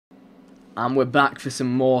And we're back for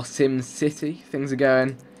some more SimCity. Things are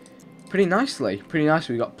going pretty nicely.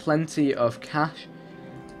 We've got plenty of cash.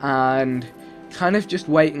 And kind of just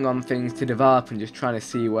waiting on things to develop and just trying to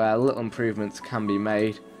see where little improvements can be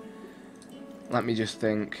made. Let me just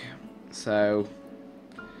think. So,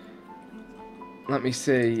 let me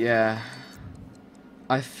see, yeah.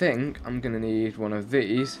 I think I'm going to need one of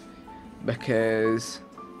these because,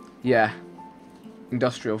 yeah,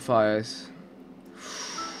 industrial fires.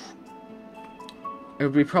 It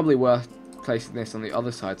would be probably worth placing this on the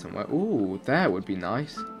other side somewhere. Ooh, there would be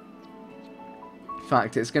nice. In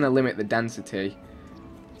fact, it's going to limit the density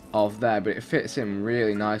of there, but it fits in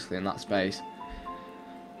really nicely in that space.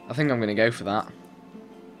 I think I'm going to go for that.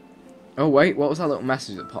 Oh wait, what was that little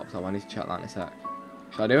message that popped up? I need to check that in a sec.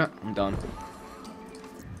 Should I do it? I'm done.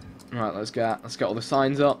 Right, let's get all the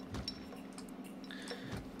signs up.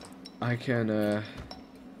 I can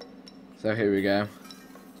so here we go.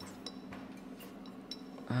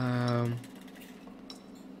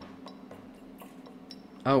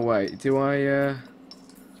 Oh wait, do I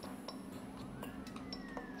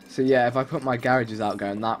so yeah, if I put my garages out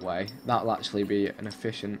going that way, that'll actually be an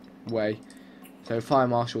efficient way. So Fire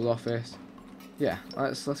Marshal's office. Yeah,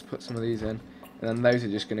 let's put some of these in. And then those are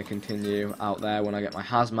just going to continue out there when I get my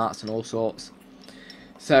hazmats and all sorts.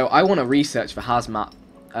 So I want to research for hazmat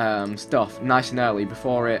stuff nice and early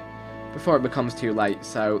before it becomes too late.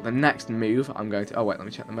 So the next move I'm going to... Oh wait, let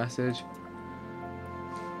me check the message.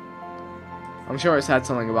 I'm sure it said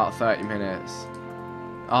something about 30 minutes.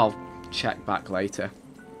 I'll check back later.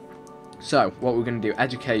 So, what we're going to do,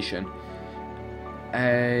 education.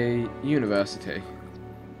 A university.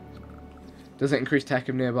 Does it increase tech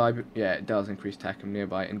of nearby? Yeah, it does increase tech of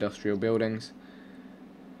nearby industrial buildings.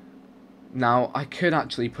 Now, I could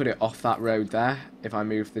actually put it off that road there if I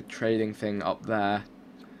move the trading thing up there.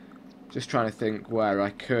 Just trying to think where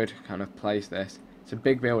I could kind of place this. It's a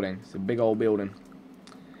big building. It's a big old building.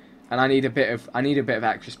 And I need a bit of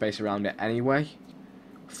extra space around it anyway.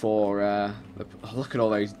 For look at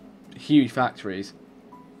all those huge factories.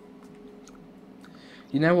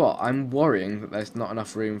 You know what? I'm worrying that there's not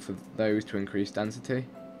enough room for those to increase density.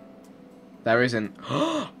 There isn't.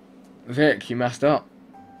 Vic, you messed up.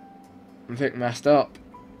 Vic messed up.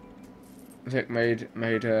 Vic made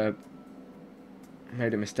a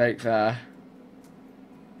mistake there.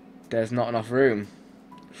 There's not enough room.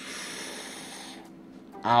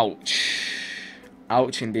 Ouch.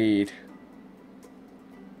 Ouch indeed.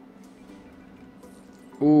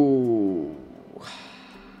 Ooh.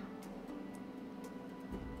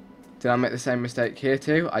 Did I make the same mistake here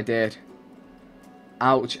too? I did.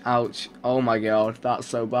 Ouch, ouch. Oh my god, that's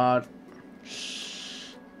so bad.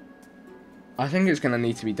 I think it's going to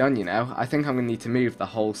need to be done, you know. I think I'm going to need to move the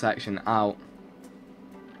whole section out.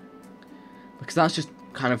 Because that's just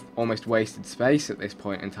kind of almost wasted space at this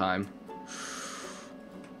point in time.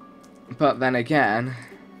 But then again,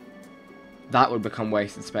 that would become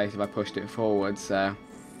wasted space if I pushed it forward, so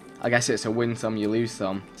I guess it's a win some, you lose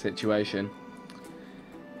some situation.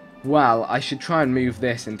 Well, I should try and move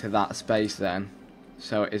this into that space then,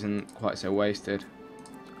 so it isn't quite so wasted.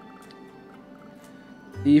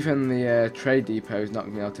 Even the trade depot is not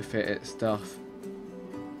going to be able to fit its stuff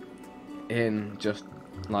in just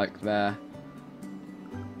like there.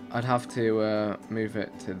 I'd have to move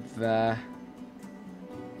it to there.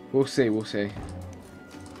 We'll see, we'll see.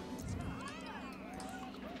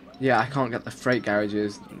 Yeah, I can't get the freight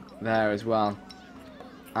garages there as well.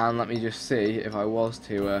 And let me just see, if I was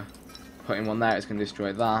to put in one there, it's going to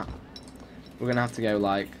destroy that. We're going to have to go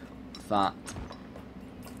like that.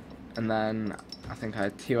 And then I think I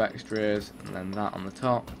had 2 extras, and then that on the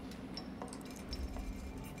top.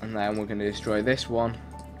 And then we're going to destroy this one.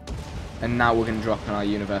 And now we're going to drop in our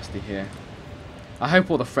university here. I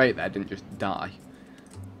hope all the freight there didn't just die.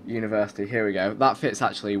 University, here we go. That fits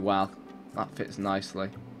actually well. That fits nicely.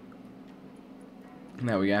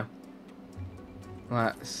 There we go.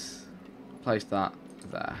 Let's place that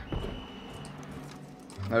there.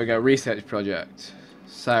 There we go, research project.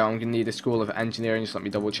 So I'm going to need a school of engineering, just let me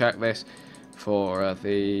double check this. For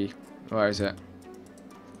the... where is it?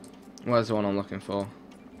 Where's the one I'm looking for?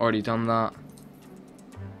 Already done that.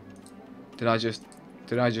 Did I just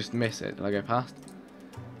miss it? Did I go past?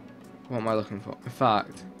 What am I looking for? In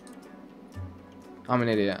fact, I'm an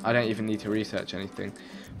idiot. I don't even need to research anything.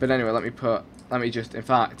 But anyway, in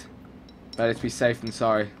fact, better to be safe than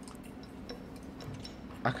sorry.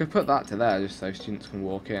 I could put that to there just so students can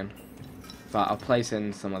walk in. In fact, I'll place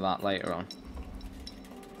in some of that later on.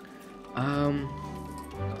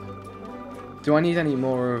 Do I need any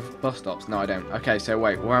more of bus stops? No, I don't. Okay, so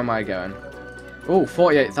wait, where am I going? Oh,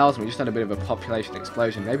 48,000. We just had a bit of a population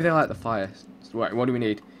explosion. Maybe they like the fire. Right, what do we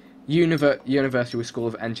need? University with School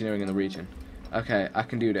of Engineering in the region. Okay, I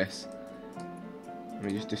can do this. Let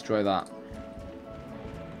me just destroy that.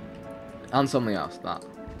 And something else, that.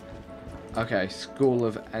 Okay, School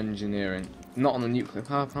of Engineering. Not on the nuclear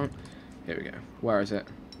power plant. Here we go. Where is it?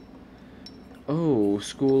 Oh,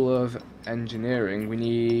 School of Engineering. We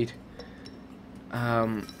need...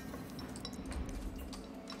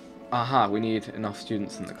 Aha, we need enough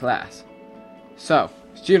students in the class. So,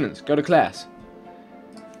 students, go to class.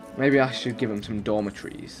 Maybe I should give them some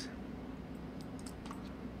dormitories.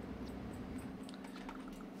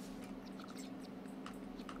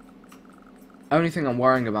 Only thing I'm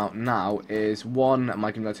worrying about now is, one, am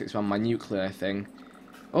I going to be able to expand my nuclear thing?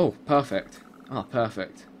 Oh, perfect. Oh,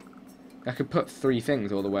 perfect. I could put 3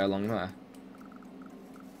 things all the way along there.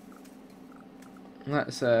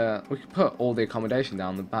 Let's, we could put all the accommodation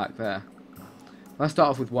down the back there. Let's start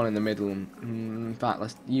off with one in the middle. In fact,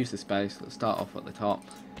 let's use the space. Let's start off at the top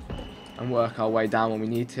and work our way down when we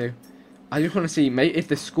need to. I just want to see maybe if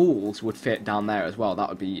the schools would fit down there as well. That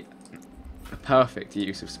would be a perfect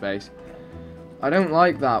use of space. I don't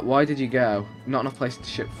like that. Why did you go? Not enough place to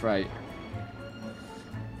ship freight.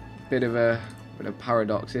 Bit of a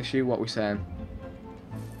paradox issue. What are we saying?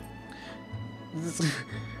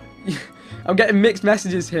 I'm getting mixed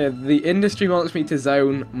messages here. The industry wants me to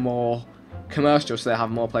zone more commercial so they have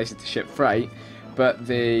more places to ship freight, but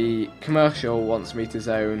the commercial wants me to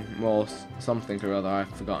zone more something or other.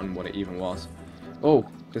 I've forgotten what it even was. Oh,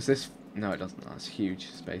 does this... No, it doesn't. That's huge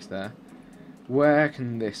space there. Where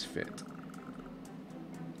can this fit?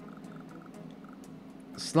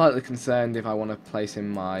 Slightly concerned if I want to place in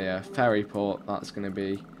my ferry port. That's going to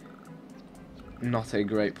be not a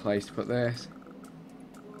great place to put this.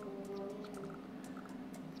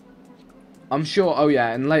 I'm sure, oh yeah,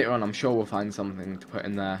 and later on I'm sure we'll find something to put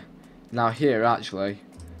in there. Now here, actually,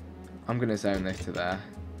 I'm going to zone this to there.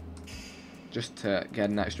 Just to get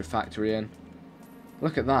an extra factory in.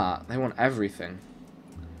 Look at that, they want everything.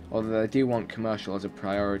 Although they do want commercial as a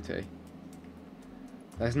priority.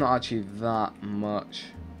 There's not actually that much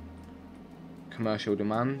commercial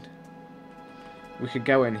demand. We could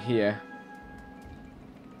go in here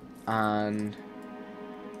and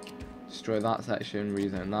destroy that section,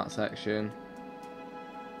 rezone that section,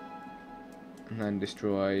 and then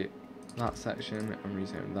destroy that section and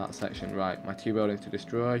rezone that section. Right, my 2 buildings to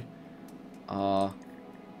destroy are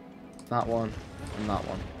that one and that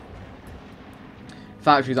one.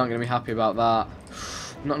 Factories aren't going to be happy about that.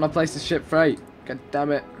 Not enough place to ship freight. God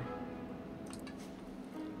damn it.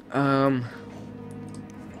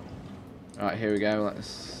 Right, here we go.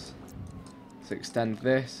 Let's extend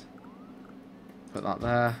this. Put that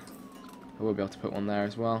there. I will be able to put one there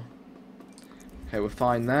as well. Okay, we're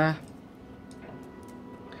fine there.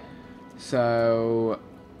 So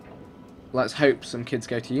let's hope some kids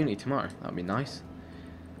go to uni tomorrow. That'd be nice.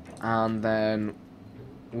 And then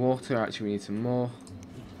water. Actually, we need some more.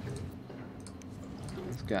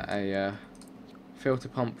 Let's get a filter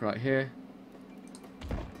pump right here.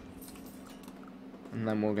 And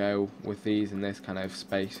then we'll go with these in this kind of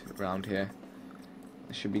space around here.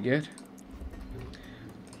 This should be good.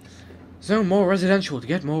 So more residential to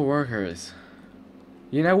get more workers.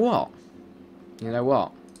 You know what? You know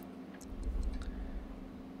what?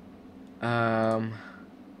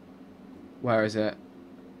 Where is it?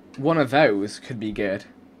 One of those could be good.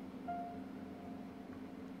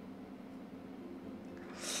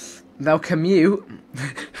 They'll commute.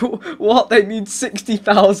 What? They need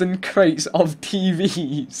 60,000 crates of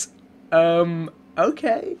TVs.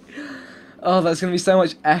 Okay. Oh, that's going to be so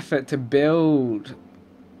much effort to build.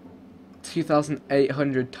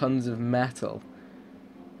 2,800 tons of metal.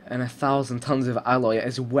 And 1,000 tons of alloy,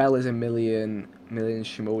 as well as a million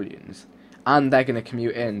simoleons. And they're going to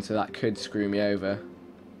commute in, so that could screw me over.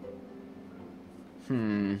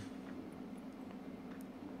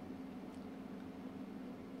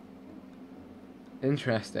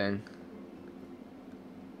 Interesting.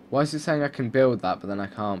 Why is it saying I can build that, but then I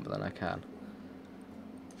can't, but then I can?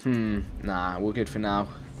 Nah, we're good for now.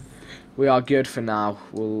 We are good for now.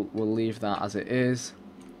 We'll leave that as it is.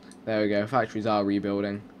 There we go. Factories are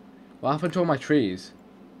rebuilding. What happened to all my trees?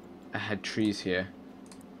 I had trees here.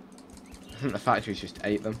 I think the factories just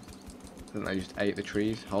ate them. I think they just ate the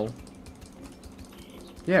trees whole.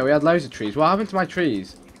 Yeah, we had loads of trees. What happened to my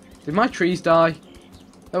trees? Did my trees die?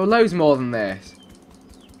 There were loads more than this.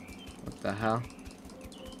 What the hell?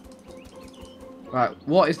 Right,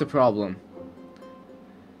 what is the problem?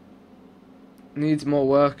 Needs more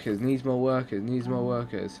workers, needs more workers, needs more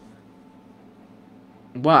workers.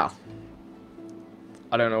 Wow.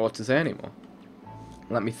 I don't know what to say anymore.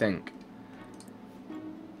 Let me think.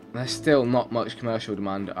 There's still not much commercial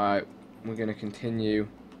demand. Alright, we're going to continue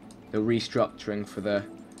the restructuring for the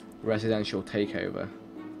residential takeover.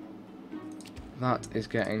 That is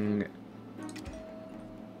getting...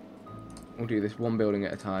 We'll do this one building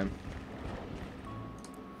at a time.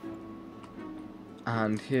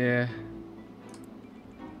 And here...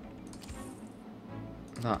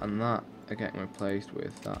 that and that are getting replaced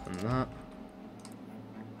with that and that.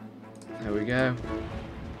 There we go.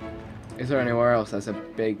 Is there anywhere else there's a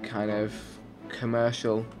big kind of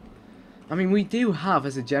commercial? I mean, we do have,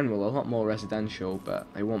 as a general, a lot more residential,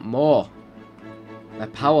 but they want more. They're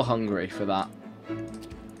power hungry for that.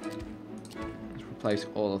 Let's replace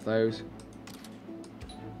all of those.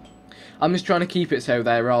 I'm just trying to keep it so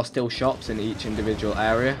there are still shops in each individual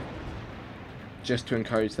area, just to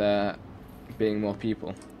encourage there being more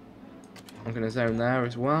people. I'm going to zone there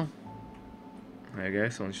as well. There you go,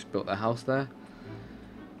 someone just built their house there.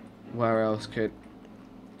 Where else could...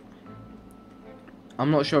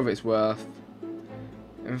 I'm not sure if it's worth...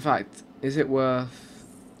 In fact, is it worth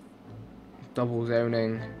double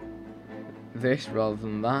zoning this rather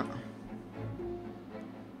than that?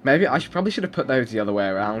 Maybe I probably should have put those the other way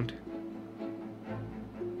around.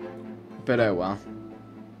 But oh well.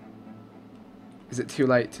 Is it too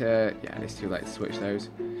late to... Yeah, it's too late to switch those.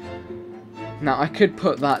 Now, I could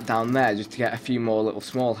put that down there just to get a few more little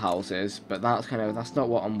small houses, but that's not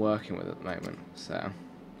what I'm working with at the moment, so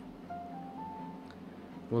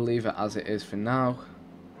we'll leave it as it is for now.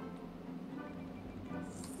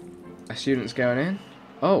 A student's going in.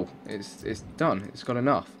 Oh, it's done. It's got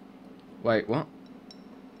enough. Wait, what?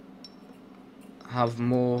 Have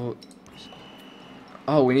more...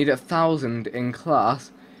 Oh, we need 1,000 in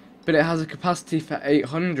class, but it has a capacity for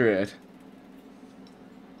 800.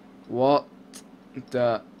 What?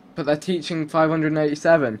 But they're teaching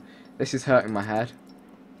 587. This is hurting my head.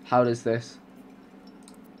 How does this...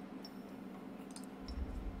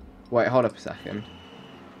 Wait, hold up a second.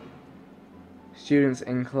 Students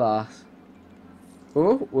in class.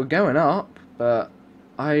 Oh, we're going up, but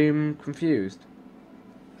I'm confused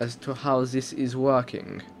as to how this is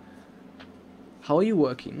working. How are you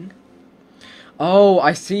working? Oh,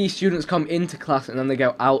 I see. Students come into class and then they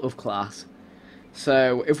go out of class.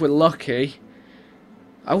 So, if we're lucky...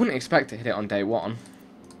 I wouldn't expect to hit it on day one.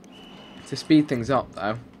 To speed things up,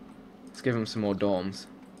 though, let's give them some more dorms.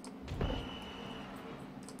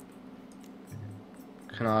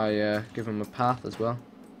 Can I give them a path as well?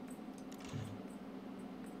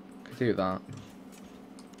 Could do that.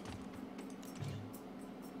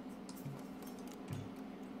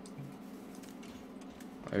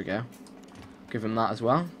 There we go. Give them that as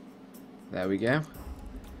well. There we go.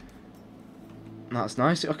 That's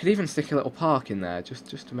nice. I could even stick a little park in there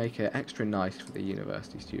just to make it extra nice for the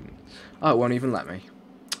university students. Oh, it won't even let me.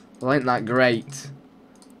 Well, ain't that great?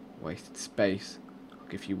 Wasted space. I'll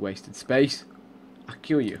give you wasted space. I'll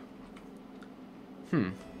kill you.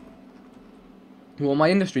 Well, my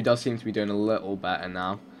industry does seem to be doing a little better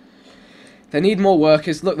now. They need more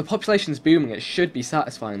workers. Look, the population's booming. It should be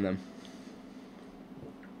satisfying them.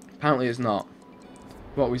 Apparently it's not.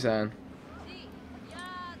 What are we saying?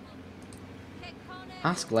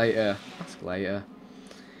 Ask later. Ask later.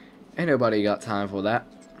 Ain't nobody got time for that.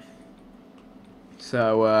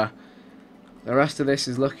 So, the rest of this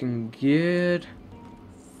is looking good.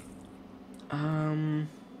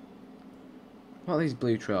 What are these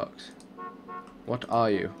blue trucks? What are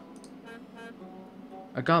you?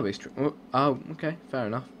 A garbage truck. Oh, okay, fair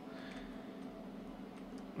enough.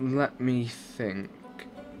 Let me think.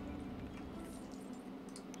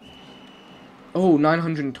 Oh,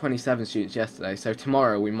 927 students yesterday, so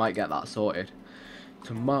tomorrow we might get that sorted.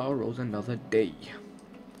 Tomorrow's another day.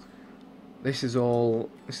 This is all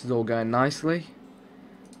going nicely.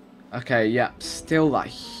 Okay, yeah, still that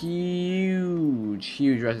huge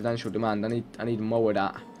residential demand. I need more of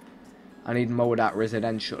that. I need more of that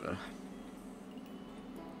residential.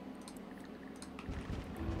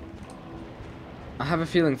 I have a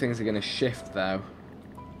feeling things are going to shift though,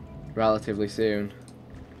 relatively soon.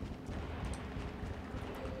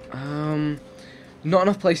 Not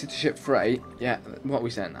enough places to ship freight. Yeah, what are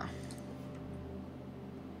we saying now?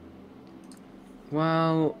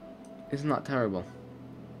 Well, isn't that terrible?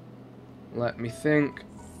 Let me think.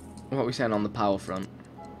 What are we saying on the power front?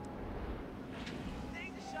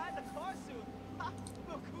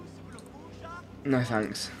 No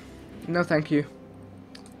thanks. No thank you.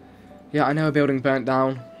 Yeah, I know a building burnt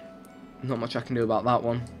down. Not much I can do about that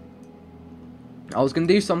one. I was going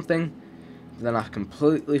to do something, but then I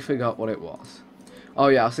completely forgot what it was. Oh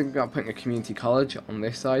yeah, I was thinking about putting a community college on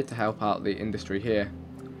this side to help out the industry here.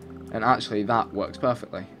 And actually, that works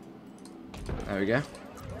perfectly. There we go.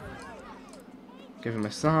 Give him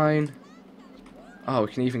a sign. Oh,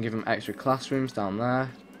 we can even give him extra classrooms down there.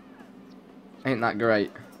 Ain't that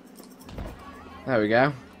great? There we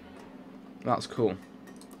go. That's cool.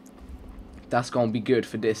 That's gonna be good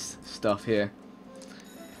for this stuff here.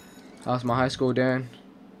 How's my high school doing?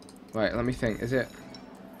 Wait, let me think. Is it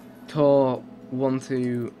tour 1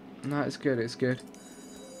 to... No, it's good, it's good.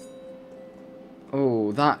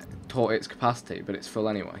 Oh, that taught its capacity, but it's full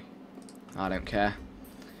anyway. I don't care.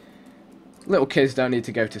 Little kids don't need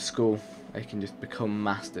to go to school. They can just become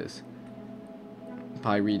masters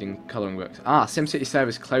by reading colouring books. Ah, SimCity server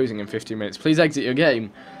is closing in 15 minutes. Please exit your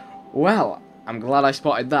game. Well, I'm glad I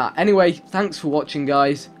spotted that. Anyway, thanks for watching,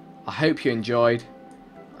 guys. I hope you enjoyed.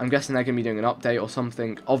 I'm guessing they're going to be doing an update or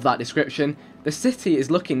something of that description. The city is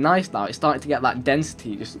looking nice now. It's starting to get that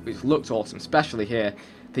density. It looks awesome, especially here.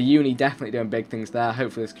 The uni definitely doing big things there.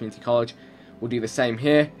 Hopefully this community college will do the same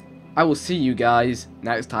here. I will see you guys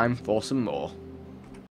next time for some more.